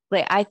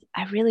like I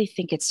really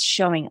think it's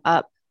showing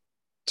up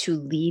to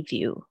leave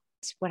you.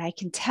 What I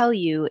can tell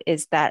you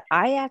is that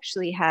I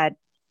actually had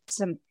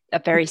a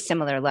very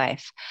similar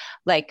life.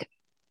 Like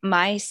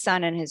my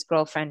son and his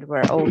girlfriend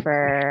were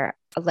over,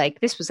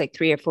 like this was like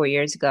 3 or 4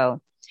 years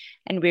ago,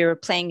 and we were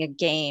playing a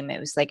game. It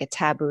was like a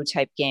taboo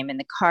type game, and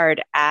the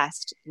card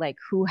asked like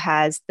who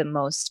has the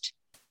most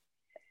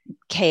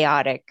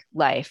chaotic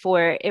life,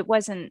 or it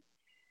wasn't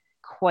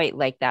quite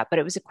like that, but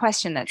it was a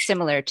question that's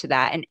similar to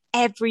that. And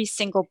every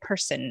single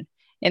person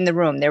in the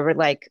room, there were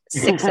like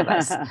six of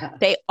us,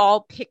 they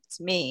all picked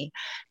me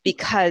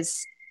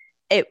because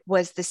it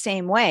was the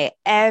same way.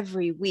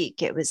 Every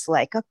week, it was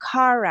like a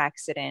car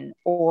accident,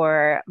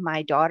 or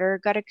my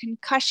daughter got a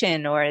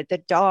concussion, or the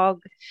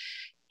dog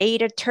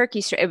ate a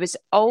turkey. It was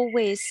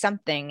always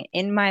something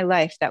in my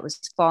life that was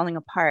falling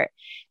apart.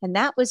 And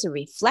that was a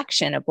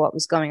reflection of what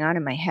was going on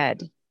in my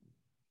head.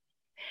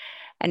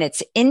 And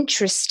it's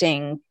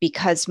interesting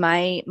because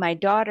my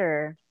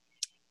daughter,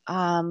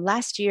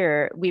 last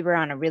year we were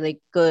on a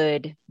really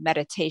good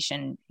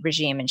meditation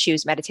regime, and she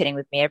was meditating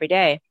with me every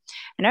day.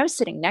 And I was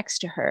sitting next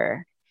to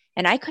her,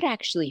 and I could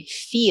actually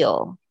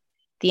feel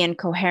the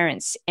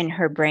incoherence in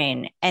her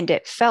brain, and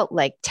it felt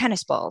like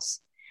tennis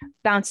balls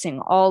bouncing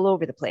all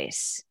over the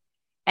place.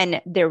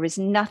 And there was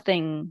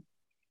nothing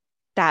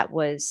that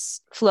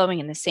was flowing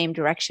in the same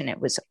direction. It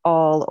was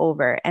all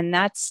over. And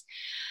that's,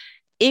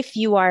 if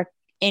you are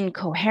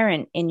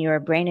incoherent in your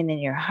brain and in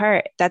your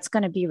heart, that's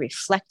going to be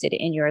reflected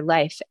in your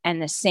life.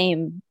 And the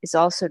same is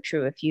also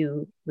true if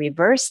you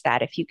reverse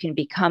that. If you can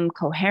become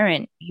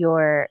coherent,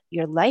 your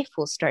life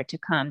will start to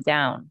calm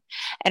down.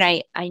 And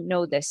I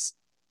know this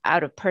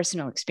out of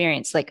personal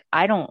experience. Like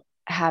I don't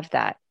have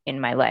that in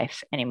my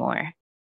life anymore.